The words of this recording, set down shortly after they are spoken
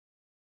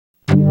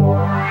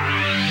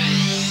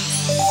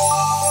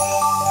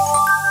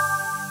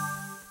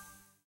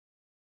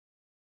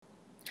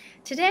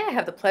Today I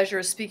have the pleasure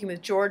of speaking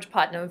with George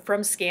Putnam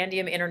from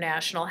Scandium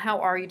International.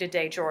 How are you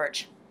today,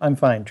 George? I'm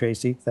fine,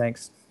 Tracy.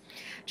 Thanks.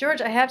 George,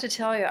 I have to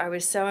tell you, I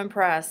was so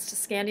impressed.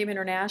 Scandium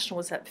International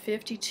was up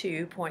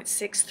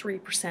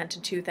 52.63%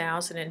 in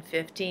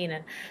 2015,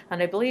 and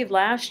I believe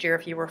last year,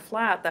 if you were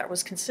flat, that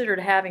was considered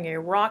having a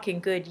rocking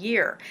good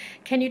year.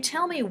 Can you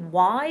tell me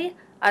why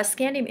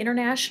Scandium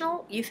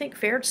International, you think,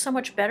 fared so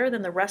much better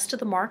than the rest of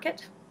the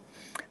market?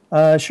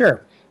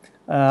 Sure.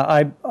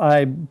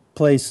 I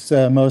place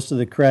most of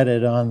the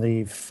credit on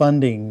the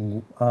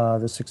funding,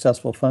 the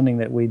successful funding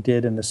that we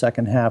did in the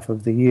second half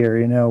of the year.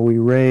 You know, we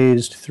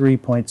raised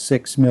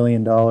 $3.6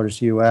 million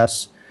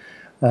US.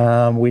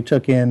 We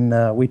took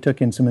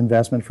in some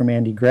investment from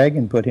Andy Gregg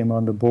and put him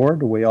on the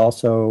board. We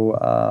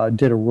also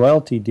did a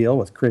royalty deal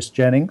with Chris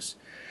Jennings.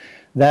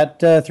 That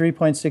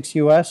 3.6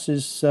 US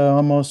is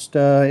almost,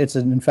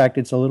 in fact,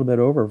 it's a little bit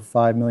over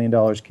 $5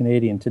 million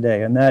Canadian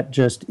today. And that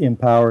just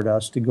empowered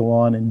us to go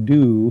on and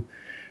do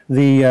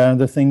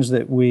the things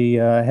that we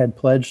had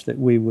pledged that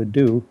we would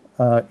do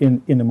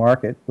in the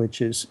market,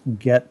 which is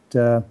get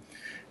a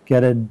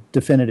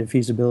definitive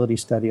feasibility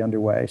study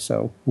underway.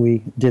 So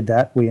we did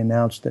that. We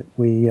announced that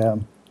we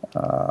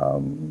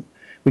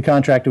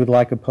contracted with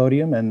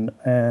Lycopodium and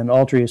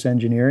Altrius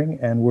Engineering,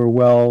 and we're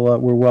well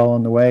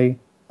on the way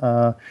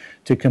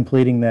to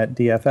completing that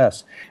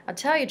DFS. I'll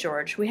tell you,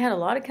 George, we had a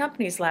lot of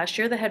companies last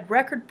year that had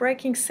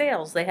record-breaking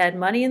sales. They had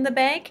money in the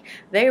bank.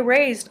 They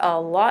raised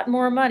a lot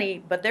more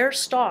money, but their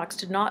stocks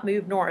did not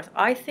move north.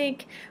 I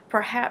think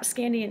perhaps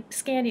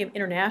Scandium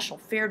International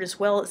fared as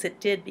well as it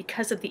did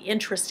because of the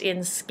interest in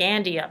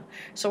scandium.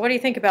 So what do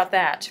you think about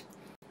that?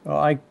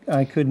 Well,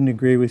 I couldn't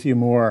agree with you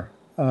more.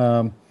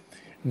 There's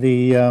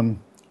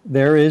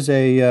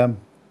a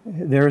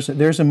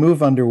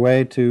move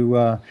underway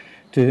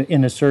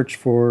in a search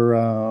for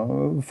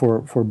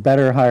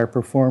better, higher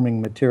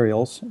performing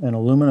materials, and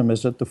aluminum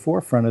is at the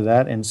forefront of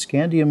that. And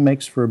scandium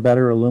makes for a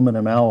better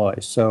aluminum alloy,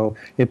 so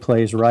it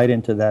plays right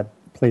into that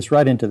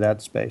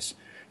space.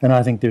 And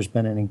I think there's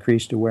been an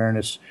increased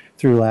awareness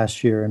through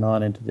last year and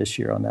on into this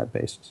year on that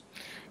basis.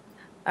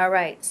 All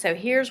right, so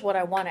here's what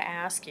I want to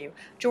ask you.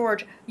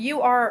 George, you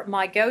are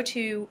my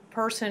go-to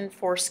person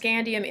for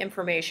scandium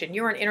information.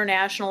 You're an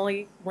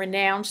internationally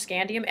renowned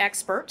scandium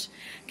expert.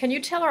 Can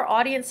you tell our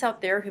audience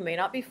out there who may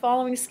not be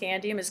following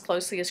scandium as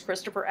closely as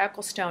Christopher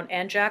Ecclestone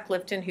and Jack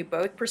Lifton, who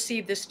both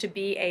perceive this to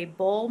be a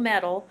bull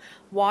metal,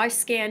 why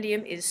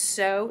scandium is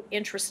so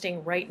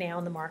interesting right now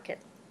in the market?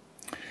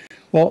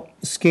 Well,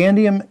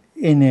 scandium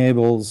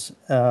enables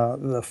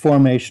the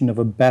formation of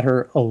a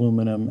better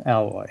aluminum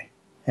alloy.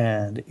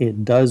 And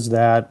it does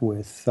that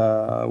with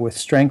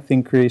strength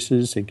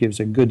increases. It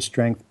gives a good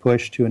strength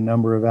push to a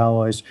number of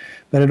alloys.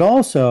 But it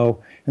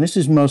also, and this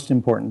is most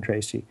important,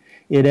 Tracy,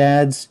 it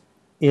adds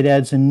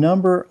a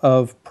number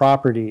of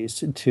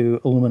properties to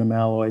aluminum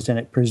alloys, and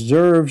it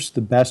preserves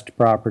the best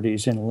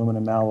properties in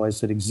aluminum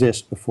alloys that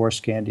exist before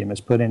scandium is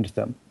put into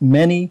them.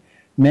 Many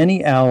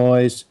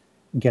alloys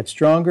get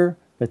stronger,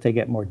 but they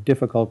get more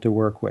difficult to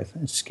work with.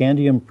 And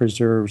scandium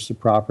preserves the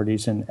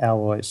properties in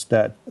alloys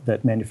that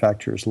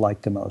manufacturers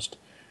like the most.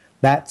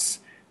 That's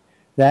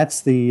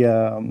the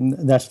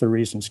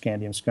reason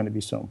scandium is going to be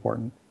so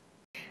important.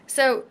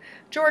 So,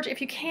 George, if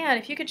you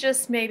could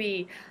just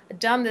maybe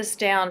dumb this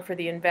down for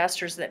the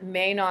investors that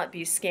may not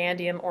be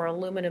scandium or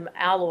aluminum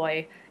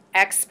alloy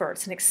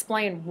experts, and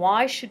explain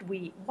why should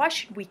we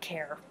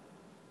care?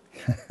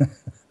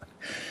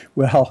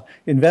 Well,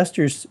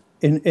 investors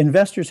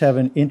have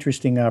an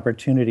interesting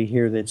opportunity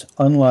here that's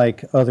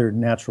unlike other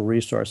natural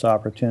resource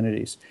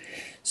opportunities.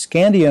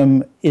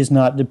 Scandium is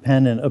not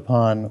dependent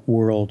upon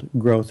world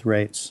growth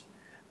rates.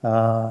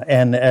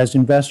 And as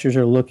investors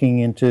are looking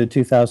into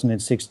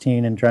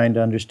 2016 and trying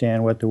to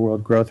understand what the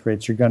world growth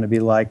rates are going to be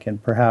like,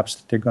 and perhaps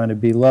that they're going to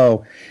be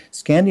low,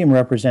 scandium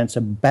represents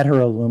a better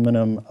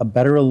aluminum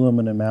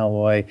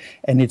alloy,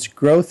 and its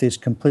growth is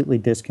completely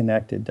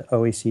disconnected to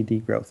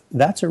OECD growth.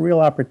 That's a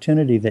real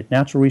opportunity that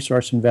natural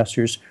resource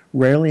investors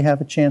rarely have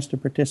a chance to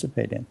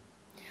participate in.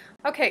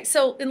 Okay,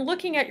 so in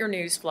looking at your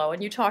news flow,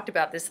 and you talked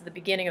about this at the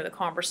beginning of the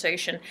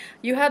conversation,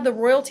 you had the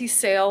royalty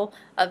sale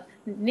of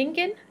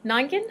Ningen?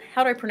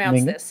 How do I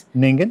pronounce this?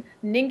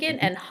 Ningen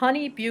and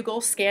Honey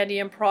Bugle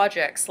Scandium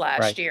projects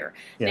last year.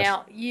 Yes.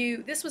 Now,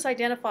 this was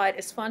identified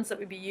as funds that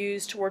would be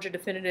used towards a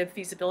definitive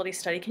feasibility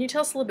study. Can you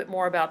tell us a little bit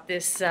more about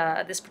this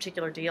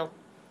particular deal?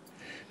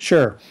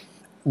 Sure.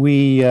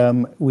 We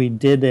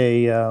did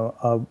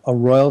a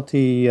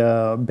royalty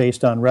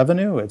based on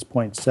revenue. It's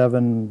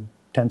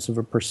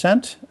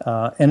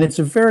 0.7%, and it's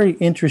a very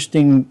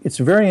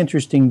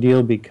interesting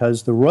deal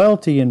because the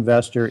royalty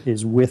investor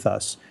is with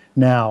us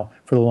now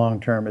for the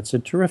long term. It's a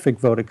terrific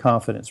vote of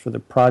confidence for the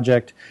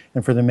project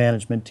and for the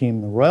management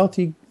team.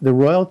 The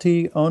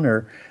royalty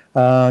owner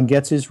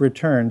gets his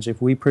returns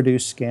if we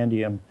produce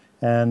scandium,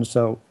 and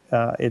so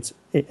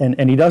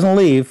and he doesn't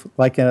leave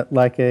like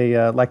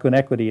an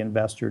equity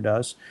investor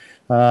does.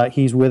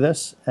 He's with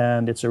us,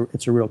 and it's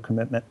a real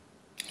commitment.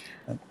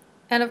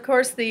 And of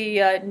course, the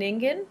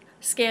Ningen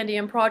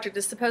Scandium project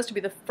is supposed to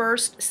be the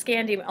first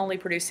scandium-only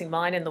producing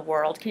mine in the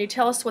world. Can you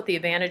tell us what the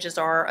advantages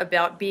are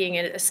about being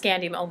a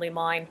scandium-only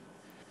mine?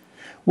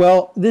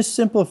 Well, this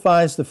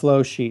simplifies the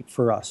flow sheet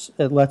for us.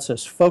 It lets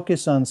us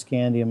focus on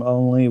scandium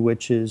only,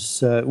 which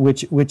is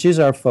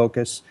our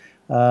focus.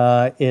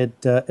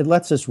 It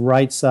lets us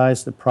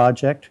right-size the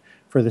project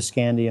for the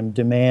scandium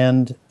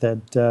demand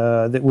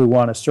that we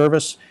want to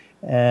service,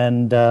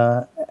 and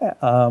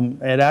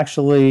it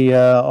actually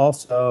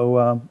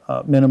also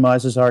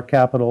minimizes our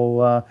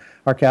capital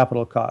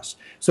costs.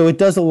 So it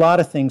does a lot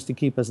of things to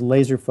keep us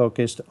laser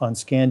focused on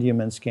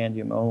scandium and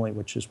scandium only,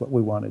 which is what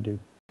we want to do.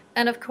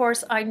 And of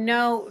course, I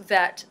know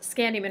that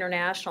Scandium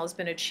International has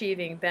been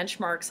achieving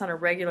benchmarks on a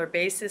regular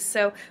basis.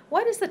 So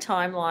what is the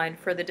timeline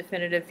for the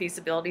definitive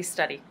feasibility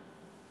study?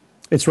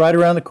 It's right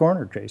around the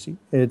corner, Tracy.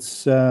 We're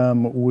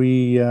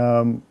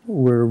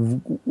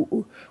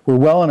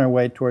well on our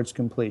way towards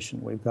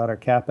completion. We've got our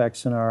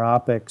CapEx and our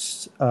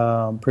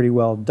OpEx pretty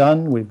well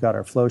done. We've got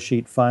our flow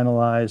sheet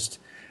finalized.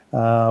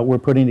 We're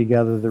putting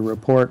together the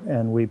report,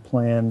 and we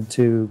plan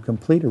to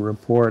complete a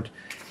report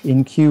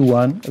in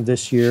Q1 of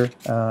this year,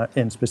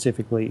 and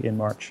specifically in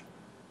March.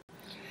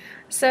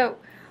 So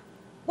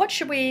what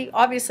should we,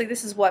 obviously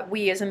this is what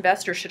we as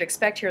investors should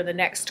expect here in the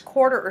next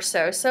quarter or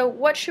so. So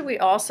what should we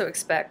also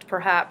expect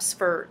perhaps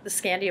for the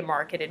scandium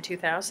market in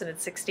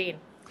 2016?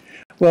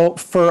 Well,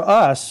 for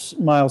us,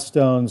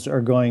 milestones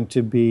are going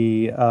to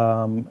be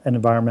an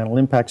environmental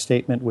impact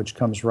statement, which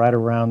comes right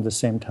around the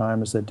same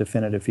time as the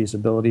definitive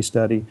feasibility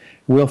study.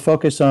 We'll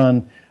focus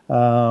on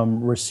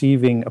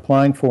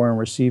applying for and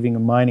receiving a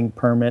mining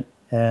permit,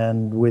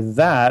 and with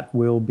that,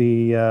 we'll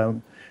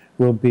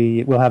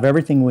have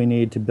everything we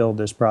need to build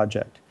this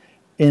project.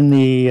 In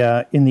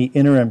the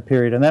interim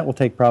period, and that will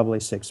take probably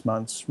 6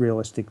 months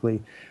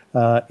realistically.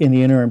 In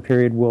the interim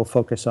period, we'll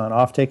focus on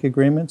offtake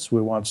agreements.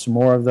 We want some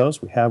more of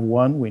those. We have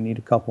one. We need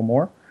a couple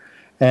more.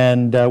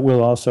 And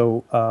we'll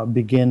also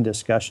begin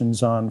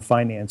discussions on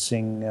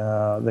financing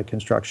the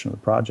construction of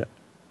the project.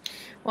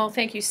 Well,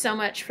 thank you so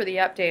much for the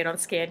update on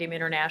Scandium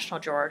International,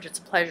 George. It's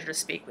a pleasure to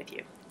speak with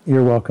you.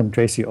 You're welcome,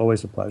 Tracy.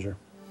 Always a pleasure.